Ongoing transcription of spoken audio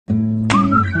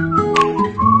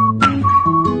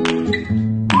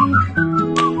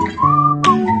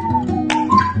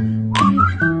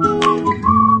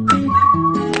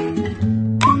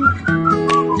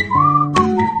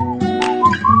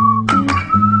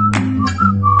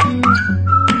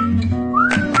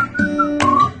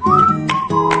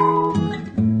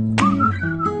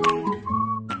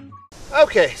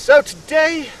Okay, so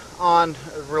today on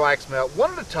Relax Melt,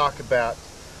 wanted to talk about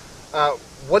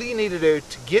what do you need to do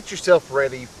to get yourself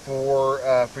ready for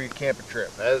your camping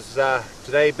trip. As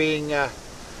today being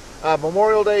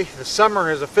Memorial Day, the summer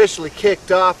has officially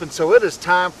kicked off, and so it is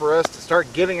time for us to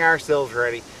start getting ourselves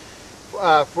ready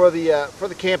for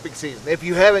the camping season. If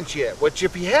you haven't yet, which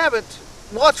if you haven't,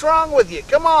 what's wrong with you?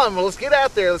 Come on, well, let's get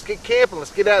out there, let's get camping,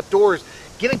 let's get outdoors,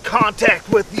 get in contact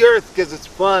with the earth because it's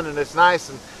fun and it's nice,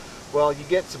 and well, you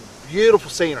get some beautiful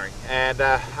scenery. And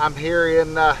I'm here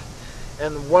in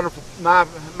wonderful my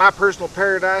personal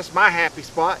paradise, my happy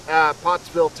spot,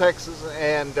 Pottsville, Texas,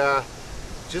 and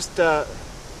just going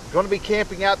to be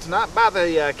camping out tonight by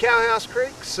the Cowhouse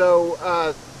Creek. So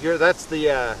that's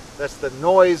the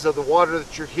noise of the water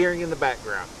that you're hearing in the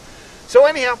background. So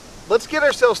anyhow, let's get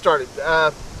ourselves started.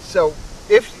 So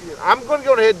I'm going to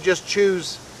go ahead and just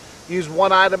use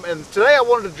one item, and today I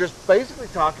wanted to just basically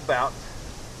talk about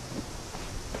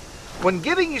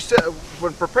getting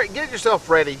yourself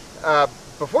ready.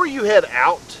 Before you head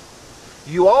out,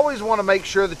 you always want to make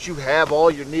sure that you have all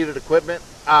your needed equipment.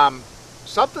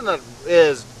 Something that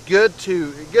is good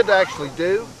to actually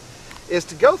do is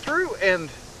to go through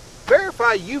and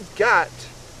verify you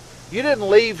didn't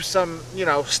leave some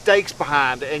stakes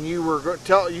behind, and you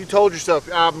told yourself,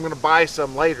 I'm going to buy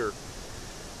some later.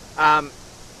 A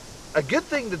good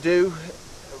thing to do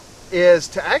is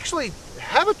to actually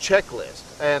have a checklist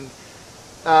and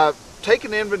take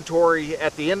an inventory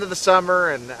at the end of the summer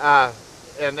and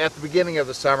at the beginning of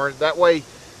the summer. That way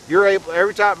you're able,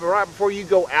 every time right before you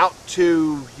go out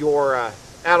to your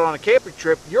out on a camping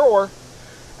trip, you're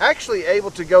actually able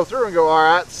to go through and go, all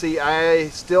right, see, I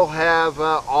still have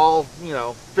all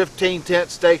 15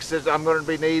 tent stakes that I'm going to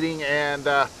be needing, and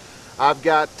I've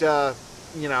got all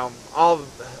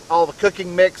the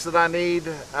cooking mix that I need.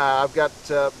 I've got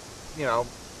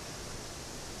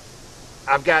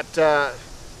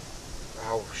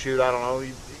oh shoot, I don't know.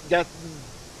 You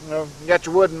got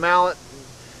your wooden mallet,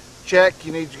 check.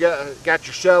 You got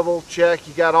your shovel, check.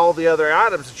 You got all the other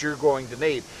items that you're going to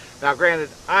need. Now, granted,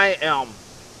 I am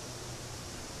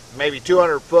maybe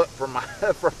 200 foot from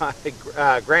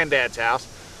my granddad's house,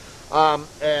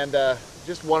 and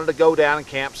just wanted to go down and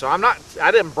camp. So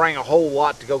I didn't bring a whole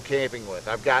lot to go camping with.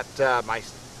 I've got my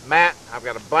mat, I've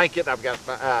got a blanket, I've got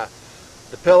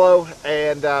the pillow,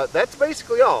 and that's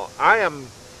basically all.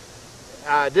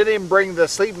 I didn't even bring the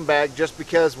sleeping bag just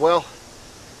because, well,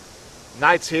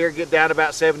 nights here get down to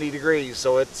about 70 degrees,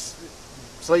 so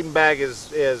sleeping bag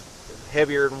is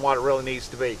heavier than what it really needs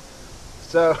to be.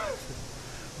 So,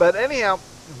 but anyhow,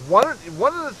 one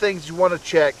of the things you want to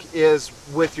check is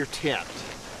with your tent,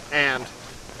 and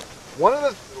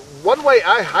one way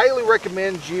I highly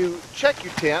recommend you check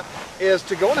your tent is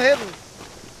to go ahead and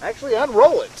actually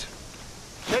unroll it.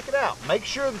 Check it out. Make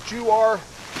sure that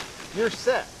you're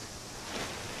set.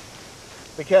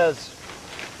 Because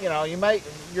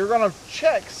you're going to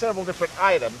check several different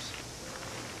items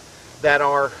that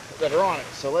are on it.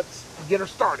 So let's get her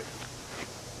started.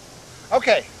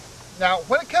 Okay, now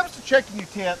when it comes to checking your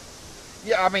tent,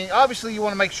 yeah, I mean, obviously you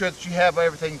want to make sure that you have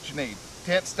everything that you need.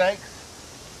 Tent stakes,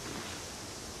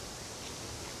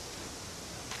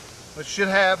 which should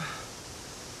have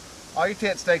all your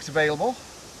tent stakes available.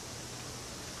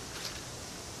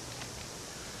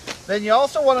 Then you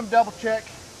also want to double check.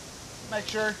 Make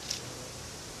sure,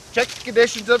 check the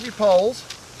conditions of your poles,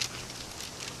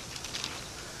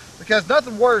 because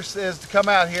nothing worse is to come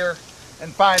out here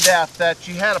and find out that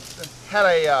you had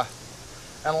an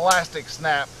elastic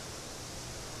snap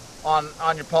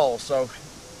on your pole. So,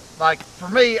 like for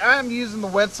me, I'm using the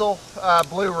Wenzel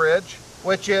Blue Ridge,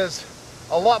 which is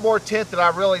a lot more tent than I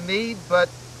really need. But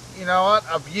you know what?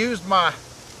 I've used my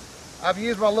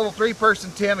little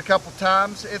 3-person tent a couple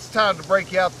times. It's time to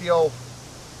break out the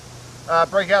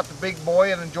big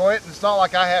boy and enjoy it. And it's not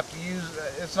like I have to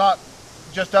it's not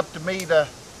just up to me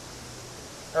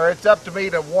it's up to me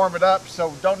to warm it up,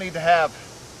 so don't need to have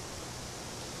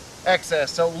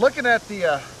excess. So looking at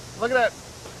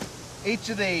each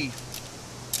of the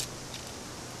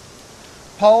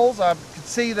poles, I can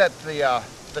see that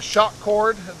the shock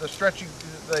cord, the stretching,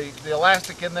 the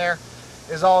elastic in there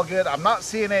is all good. I'm not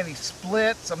seeing any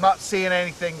splits. I'm not seeing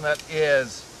anything that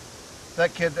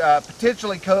could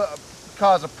potentially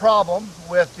cause a problem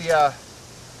with the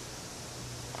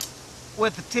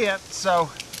tent. So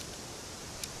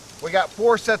we got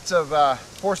four sets of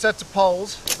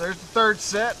poles. There's the third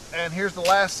set, and here's the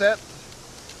last set.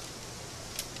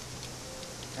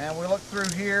 And we look through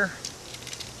here,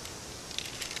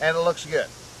 and it looks good.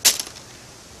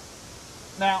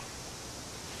 Now,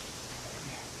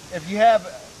 if you have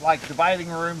like dividing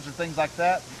rooms or things like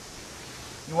that,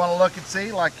 You want to look and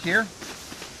see, like here,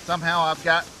 somehow I've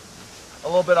got a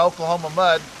little bit of Oklahoma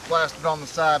mud plastered on the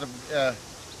side of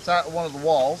one of the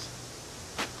walls.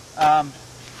 But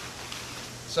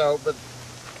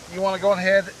you want to go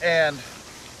ahead and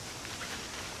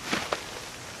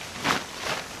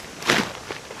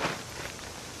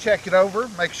check it over.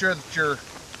 Make sure that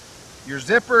your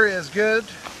zipper is good,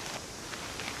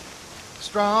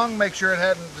 strong. Make sure it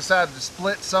hadn't decided to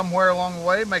split somewhere along the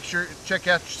way. Make sure, check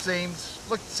out your seams.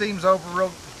 Look the seams over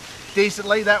real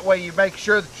decently. That way you make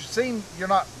sure that your seam, you're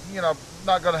not,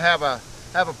 not going to have a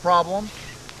problem.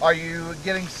 Are you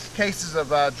getting cases of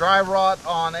dry rot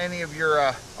on any of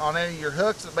your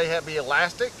hooks that may be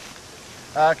elastic?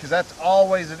 Because that's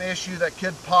always an issue that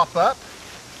could pop up.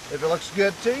 If it looks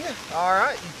good to you, all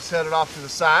right, you can set it off to the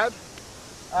side.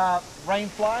 Rain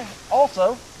fly.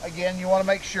 Also, again, you want to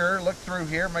make sure, look through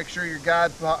here, make sure your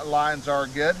guide lines are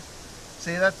good.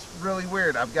 See, that's really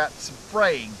weird. I've got some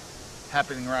fraying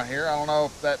happening right here. I don't know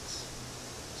if that's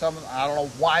something, I don't know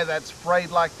why that's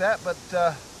frayed like that, but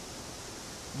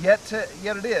yet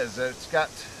it is. It's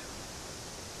got,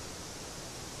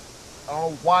 I don't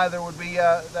know why there would be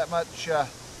that much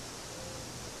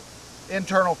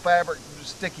internal fabric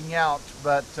sticking out,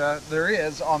 but there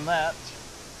is on that.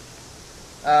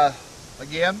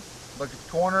 Again, look at the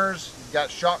corners. You've got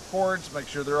shock cords. Make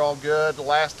sure they're all good,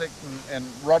 elastic and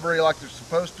rubbery like they're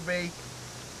supposed to be.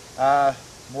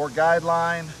 More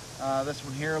guideline. This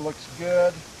one here looks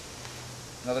good.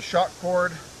 Another shock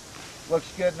cord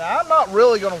looks good. Now I'm not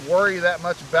really going to worry that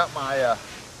much about my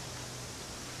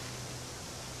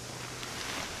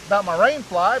rain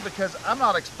fly because I'm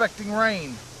not expecting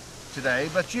rain today.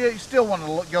 But you still want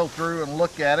to go through and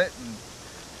look at it, and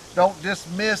don't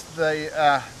dismiss the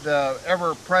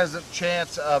ever-present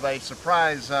chance of a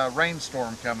surprise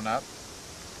rainstorm coming up.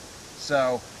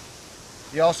 So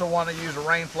you also want to use a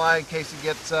rain fly in case it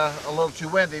gets a little too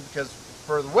windy, because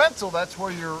for the Wenzel, that's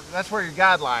where your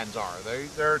guidelines are.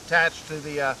 They're attached to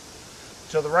the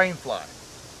rain fly.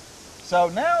 So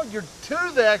now you're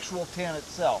to the actual tent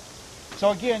itself.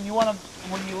 So again, you want to,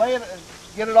 when you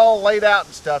get it all laid out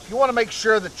and stuff, you want to make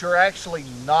sure that you're actually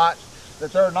that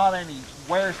there are not any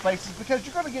wear spaces, because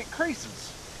you're going to get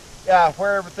creases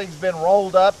where everything's been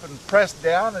rolled up and pressed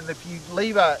down. And if you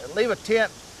leave a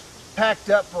tent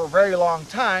packed up for a very long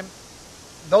time,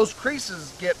 those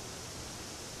creases get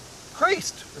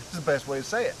creased, is the best way to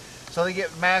say it. So they get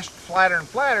mashed flatter and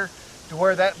flatter to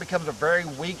where that becomes a very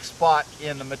weak spot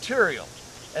in the material.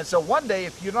 And so one day,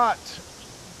 if you're not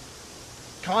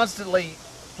constantly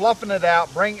fluffing it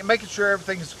out, making sure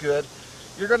everything's good,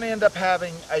 you're going to end up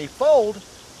having a fold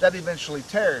that eventually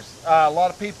tears. A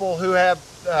lot of people who have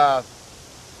a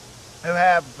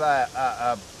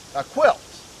quilt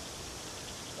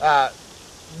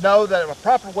know that a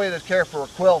proper way to care for a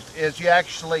quilt is you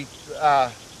actually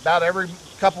about every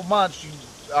couple months you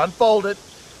unfold it,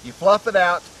 you fluff it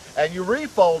out, and you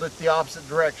refold it the opposite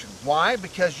direction. Why?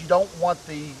 Because you don't want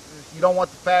the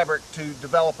fabric to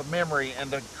develop a memory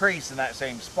and to crease in that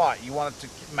same spot. You want it to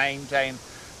maintain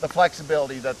the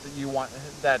flexibility that you want,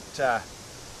 that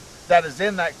is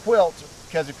in that quilt,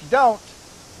 because if you don't,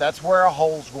 that's where a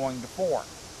hole's going to form.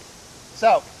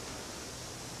 So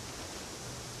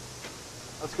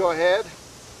let's go ahead.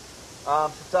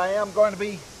 Since I am going to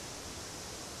be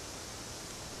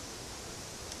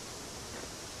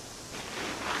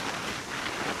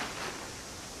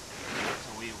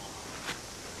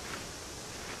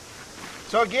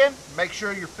So again, make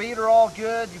sure your feet are all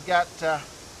good. You've got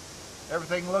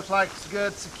everything looks like it's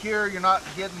good, secure. You're not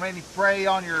getting any fray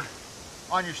on your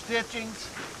stitchings.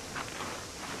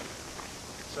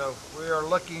 So we are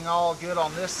looking all good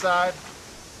on this side.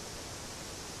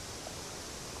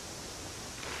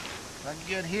 Looking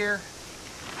good here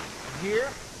and here.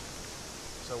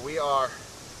 So we are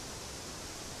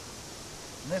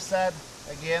on this side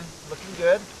again, looking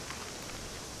good.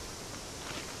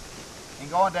 And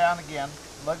going down again,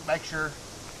 make sure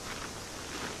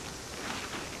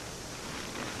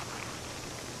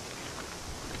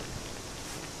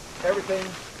everything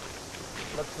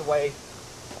looks the way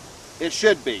it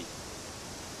should be.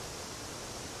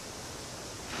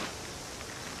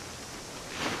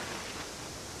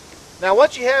 Now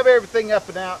once you have everything up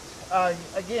and out,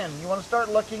 again, you want to start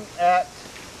looking at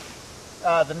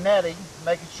the netting,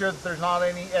 making sure that there's not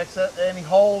any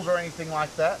holes or anything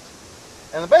like that.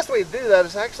 And the best way to do that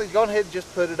is actually go ahead and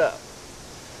just put it up,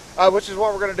 which is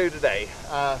what we're going to do today.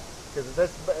 Because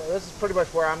this is pretty much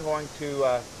where I'm going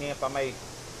to camp. I may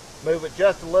move it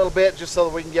just a little bit just so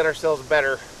that we can get ourselves a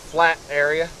better flat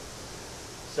area.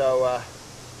 So,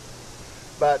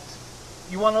 but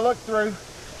you want to look through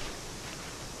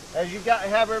as you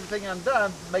have everything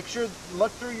undone, make sure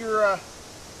look through your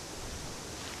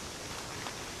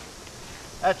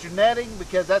at your netting,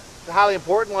 because that's highly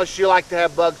important unless you like to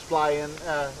have bugs fly in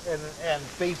and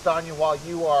feast on you while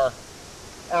you are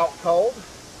out cold.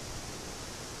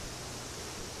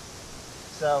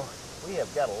 So we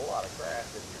have got a lot of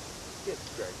grass in here.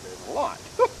 It's great, there's a lot.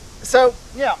 So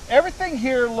yeah, everything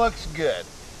here looks good,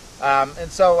 and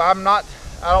so I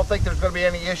don't think there's going to be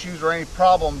any issues or any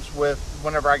problems with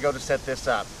whenever I go to set this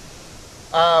up.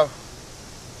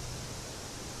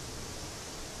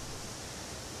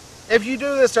 If you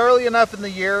do this early enough in the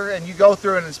year and you go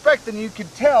through and inspect, then you can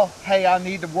tell, hey, I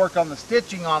need to work on the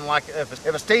stitching on, like if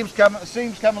a seam's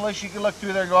coming loose, you can look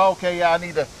through there and go, okay, yeah, I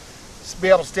need to be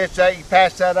able to stitch that. You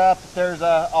patch that up. If there's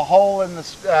a hole in the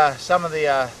some of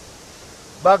the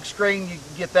bug screen, you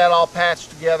can get that all patched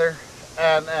together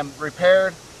and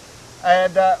repaired.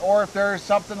 And or if there's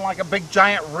something like a big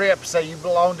giant rip, say you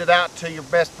loaned it out to your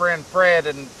best friend Fred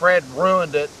and Fred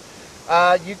ruined it,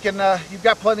 you've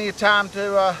got plenty of time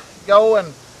to go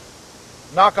and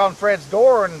knock on Fred's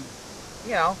door and,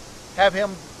 you know, have him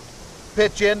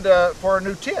pitch in for a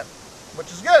new tent,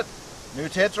 which is good. New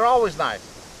tents are always nice.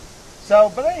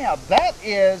 So, but anyhow, that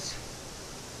is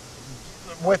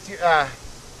with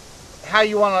how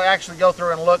you want to actually go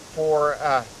through and look for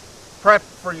prep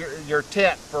for your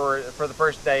tent for the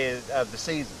first day of the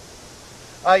season.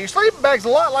 Your sleeping bag's a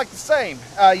lot like the same.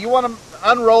 You want to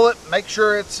unroll it, make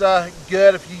sure it's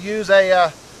good. If you use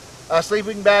a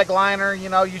sleeping bag liner, you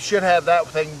know, you should have that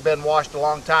thing been washed a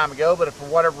long time ago, but if for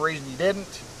whatever reason you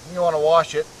didn't, you want to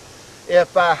wash it.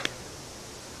 If I've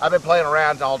been playing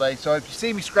around all day, so if you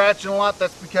see me scratching a lot,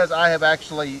 that's because I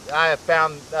have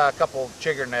found a couple of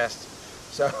chigger nests.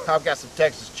 So I've got some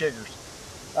Texas chiggers,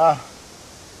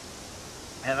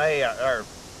 and they are,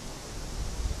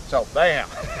 so bam.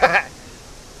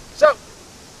 So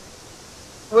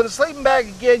with a sleeping bag,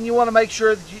 again, you want to make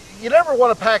sure that you never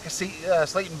want to pack a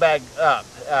sleeping bag up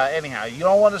anyhow. You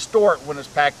don't want to store it when it's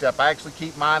packed up. I actually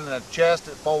keep mine in a chest.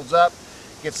 It folds up,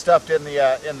 gets stuffed in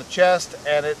the chest,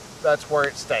 and that's where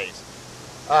it stays.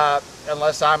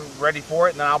 Unless I'm ready for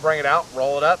it, and then I'll bring it out,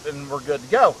 roll it up, and we're good to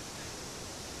go.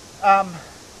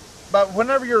 But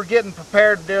whenever you're getting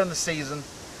prepared during the season,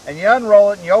 and you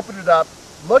unroll it and you open it up,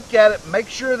 look at it, make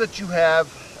sure that you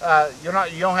have you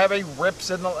don't have any rips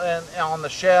on the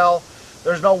shell.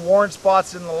 There's no worn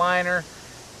spots in the liner.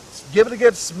 Give it a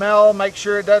good smell. Make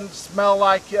sure it doesn't smell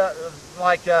like you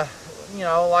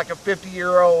know, like a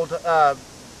 50-year-old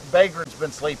vagrant's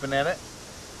been sleeping in it.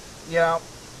 You know,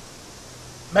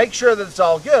 make sure that it's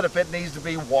all good. If it needs to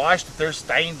be washed, if there's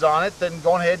stains on it, then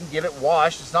go ahead and get it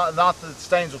washed. It's not that the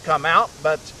stains will come out,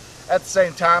 but at the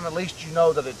same time, at least you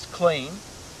know that it's clean.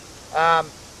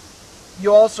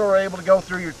 You also are able to go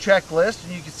through your checklist,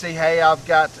 and you can see, hey, I've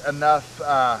got enough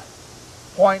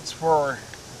points for,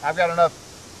 I've got enough,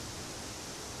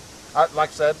 like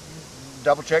I said,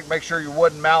 double check, make sure your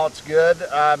wooden mallet's good,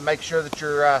 make sure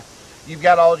that you've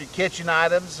got all your kitchen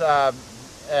items,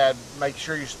 and make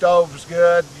sure your stove's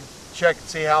good. You check and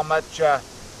see how much,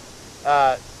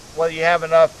 whether you have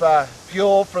enough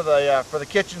fuel for the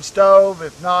kitchen stove.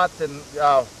 If not, then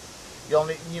you'll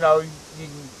need, you know, you can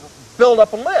build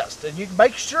up a list, and you can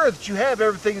make sure that you have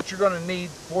everything that you're going to need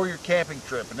for your camping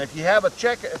trip. And if you have a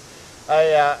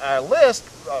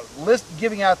list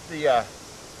giving out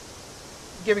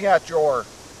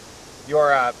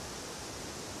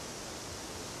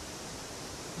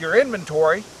your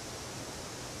inventory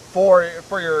for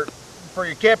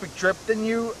your camping trip, then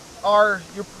you're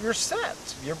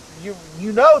set.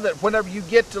 You know that whenever you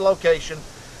get to location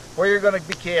where you're going to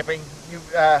be camping,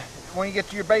 when you get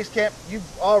to your base camp,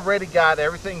 you've already got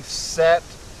everything set.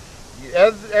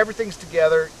 Everything's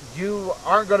together. You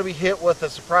aren't going to be hit with a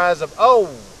surprise of,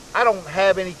 oh, I don't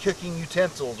have any cooking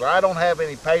utensils, or I don't have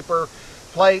any paper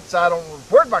plates.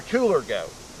 Where'd my cooler go?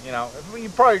 You know, you're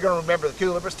probably going to remember the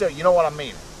cooler, but still, you know what I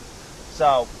mean.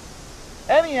 So,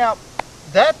 anyhow,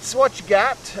 that's what you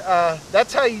got.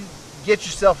 That's how you get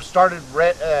yourself started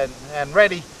and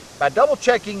ready, by double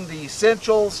checking the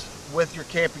essentials with your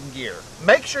camping gear.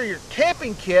 Make sure your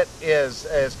camping kit is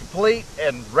complete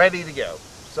and ready to go.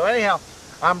 So anyhow,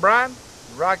 I'm Brian,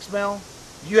 Rock Smell.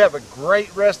 You have a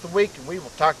great rest of the week, and we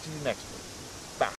will talk to you next week.